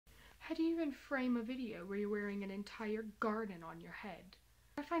how do you even frame a video where you're wearing an entire garden on your head?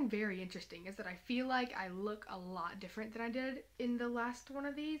 What I find very interesting is that I feel like I look a lot different than I did in the last one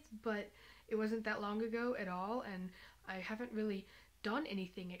of these, but it wasn't that long ago at all, and I haven't really done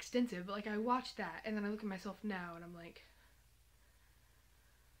anything extensive. But like, I watched that and then I look at myself now and I'm like,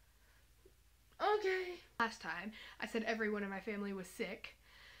 okay. Last time I said everyone in my family was sick.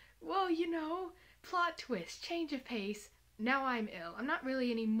 Well, you know, plot twist, change of pace. Now I'm ill. I'm not really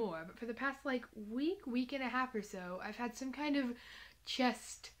anymore, but for the past like week and a half or so, I've had some kind of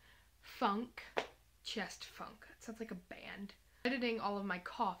chest funk. Chest funk. It sounds like a band. Editing all of my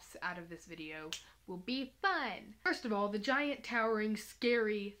coughs out of this video will be fun. First of all, the giant, towering,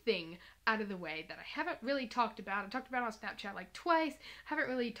 scary thing out of the way that I haven't really talked about. I talked about it on Snapchat like twice. I haven't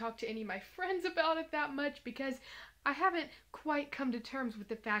really talked to any of my friends about it that much because I haven't quite come to terms with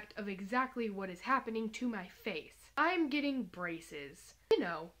the fact of exactly what is happening to my face. I'm getting braces. You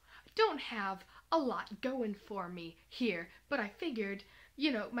know, I don't have a lot going for me here, but I figured,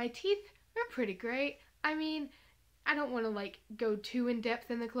 you know, my teeth are pretty great. I mean, I don't want to like go too in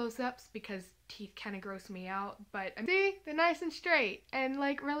depth in the close-ups because teeth kind of gross me out, but see, they're nice and straight and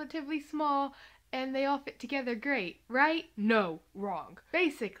like relatively small and they all fit together great, right? No, wrong.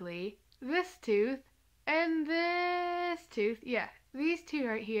 Basically, this tooth and this tooth, yeah, these two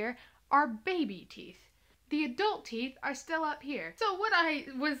right here are baby teeth. The adult teeth are still up here. So what I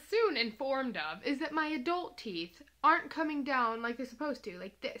was soon informed of is that my adult teeth aren't coming down like they're supposed to,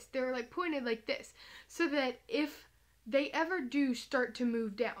 like this. They're like pointed like this, so that if they ever do start to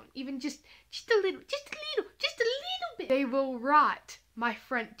move down, even just a little bit, they will rot my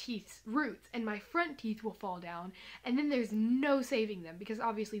front teeth's roots and my front teeth will fall down, and then there's no saving them because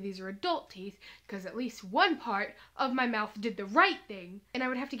obviously these are adult teeth because at least one part of my mouth did the right thing and I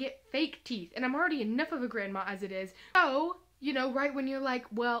would have to get fake teeth, and I'm already enough of a grandma as it is. So, you know, right when you're like,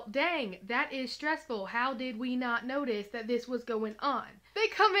 well, dang, that is stressful. How did we not notice that this was going on? They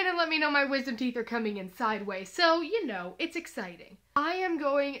come in and let me know my wisdom teeth are coming in sideways. So, you know, it's exciting. I am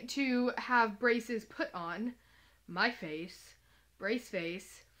going to have braces put on my face, brace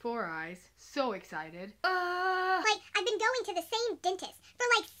face, 4 eyes. So excited. Like, I've been going to the same dentist for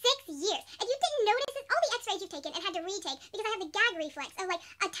like 6 years, and you didn't notice it? All the x-rays you've taken and had to retake because I have the gag reflex of like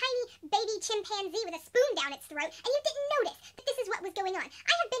a tiny baby chimpanzee with a spoon down its throat, and you didn't notice that this is what was going on.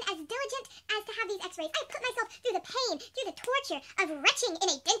 I have been as diligent as to have these x-rays. I put myself through the pain, through the torture of retching in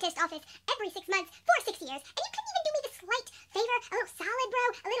a dentist office every 6 months for 6 years, and you couldn't even do me the slight favor, a little solid, bro,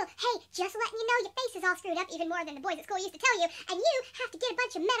 a little, hey, just letting you know your face is all screwed up even more than the boys at school used to tell you, and you have to get a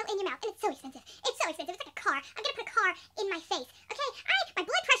bunch of metal in your mouth, and it's so expensive. It's so expensive. It's like a car. I'm gonna put a car in my face. Okay? My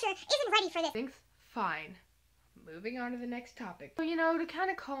blood pressure isn't ready for this. Things fine. Moving on to the next topic. So, you know, to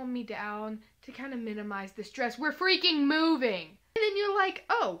kind of calm me down, to kind of minimize the stress, we're freaking moving. And then you're like,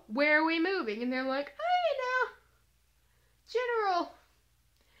 oh, where are we moving? And they're like, oh, you know, general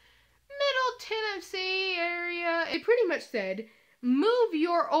Middle Tennessee area. It pretty much said, move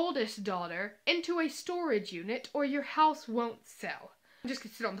your oldest daughter into a storage unit or your house won't sell. I'm just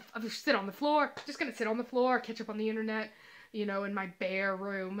gonna sit on the floor. Just gonna sit on the floor, catch up on the internet, you know, in my bare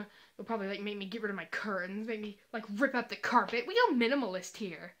room. They'll probably like make me get rid of my curtains, make me like rip up the carpet. We go minimalist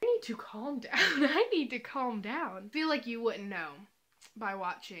here. I need to calm down. I need to calm down. I feel like you wouldn't know by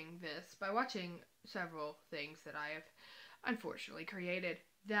watching this, by watching several things that I have unfortunately created,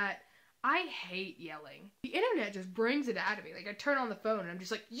 that I hate yelling. The internet just brings it out of me. Like, I turn on the phone and I'm just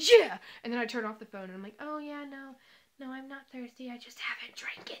like, yeah! And then I turn off the phone and I'm like, oh yeah, no, I'm not thirsty. I just haven't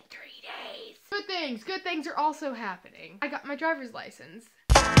drank in 3 days. Good things are also happening. I got my driver's license.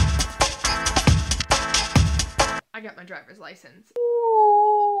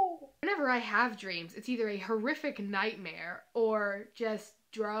 Ooh. Whenever I have dreams, it's either a horrific nightmare or just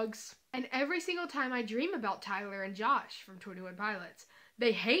drugs. And every single time I dream about Tyler and Josh from 21 Pilots,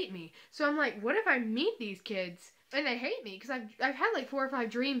 they hate me. So I'm like, what if I meet these kids and they hate me? Because I've had like 4 or 5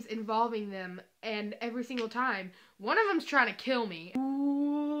 dreams involving them, and every single time, one of them's trying to kill me.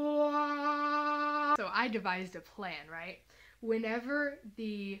 So I devised a plan, right? Whenever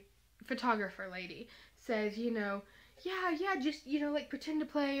the photographer lady says, you know, yeah, just, you know, like pretend to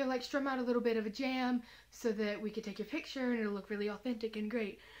play or like strum out a little bit of a jam so that we could take your picture and it'll look really authentic and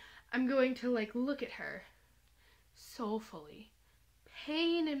great, I'm going to like look at her soulfully,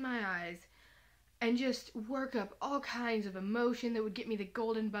 pain in my eyes, and just work up all kinds of emotion that would get me the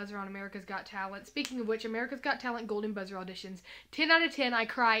golden buzzer on America's Got Talent. Speaking of which, America's Got Talent golden buzzer auditions, 10 out of 10, I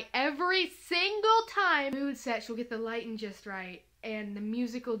cry every single time. Mood set, she'll get the lighting just right, and the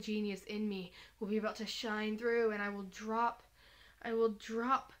musical genius in me will be about to shine through, and I will drop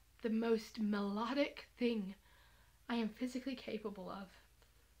the most melodic thing I am physically capable of.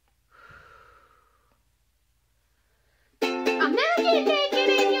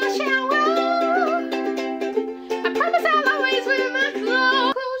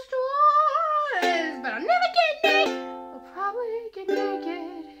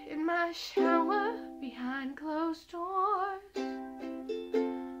 my shower behind closed doors, but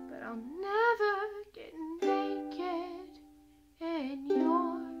I'll never get naked in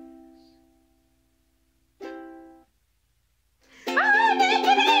yours. I'm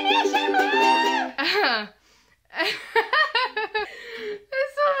naked in your shower!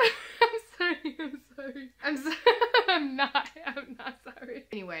 I'm not sorry.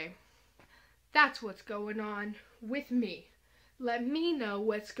 Anyway, that's what's going on with me. Let me know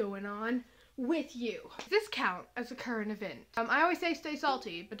what's going on with you. Does this count as a current event? I always say stay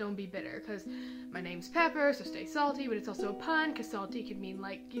salty, but don't be bitter, because my name's Pepper, so stay salty, but it's also a pun, because salty can mean,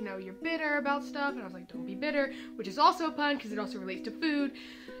 like, you know, you're bitter about stuff, and I was like, don't be bitter, which is also a pun, because it also relates to food.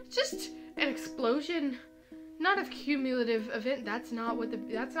 Just an explosion. Not a cumulative event, that's not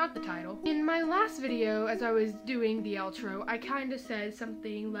the title. In my last video, as I was doing the outro, I kind of said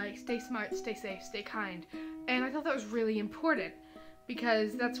something like, stay smart, stay safe, stay kind. And I thought that was really important,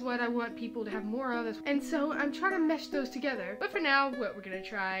 because that's what I want people to have more of. And so I'm trying to mesh those together. But for now, what we're gonna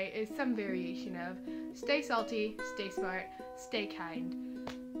try is some variation of stay salty, stay smart, stay kind.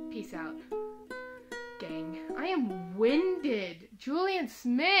 Peace out. Dang, I am winded. Julian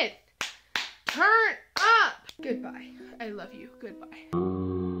Smith, turn up! Goodbye. I love you. Goodbye.